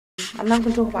I'm now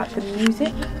going to talk about the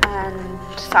music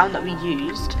and sound that we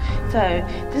used. So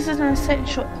this is an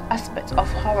essential aspect of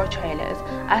horror trailers,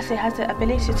 as it has the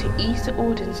ability to ease the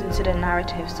audience into the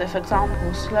narrative. So for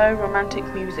example, slow romantic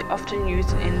music often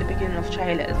used in the beginning of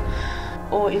trailers,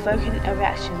 or evoking a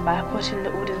reaction by putting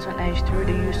the audience on edge through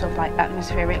the use of like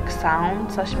atmospheric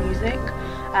sound / music.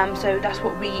 So that's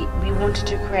what we wanted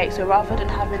to create. So rather than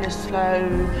having a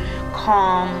slow,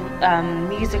 calm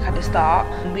music at the start,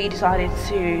 we decided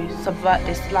to subvert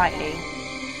this slightly.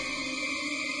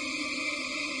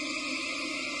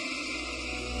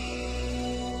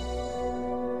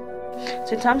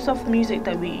 So in terms of music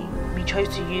that we chose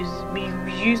to use,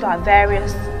 we use like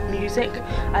various music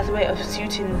as a way of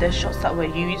suiting the shots that were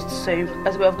used, so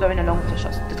as a way of going along with the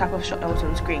shots, the type of shot that was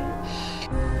on screen.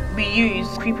 We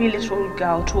used Creepy Little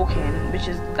Girl Talking, which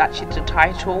is actually the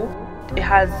title. It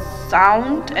has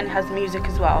sound and it has music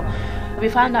as well. We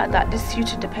found out that this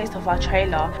suited the pace of our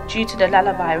trailer due to the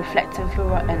lullaby reflecting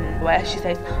Flora, and where she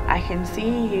says, "I can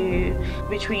see you,"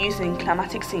 which we used in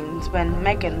climatic scenes when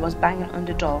Megan was banging on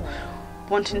the door,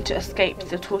 wanting to escape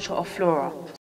the torture of Flora.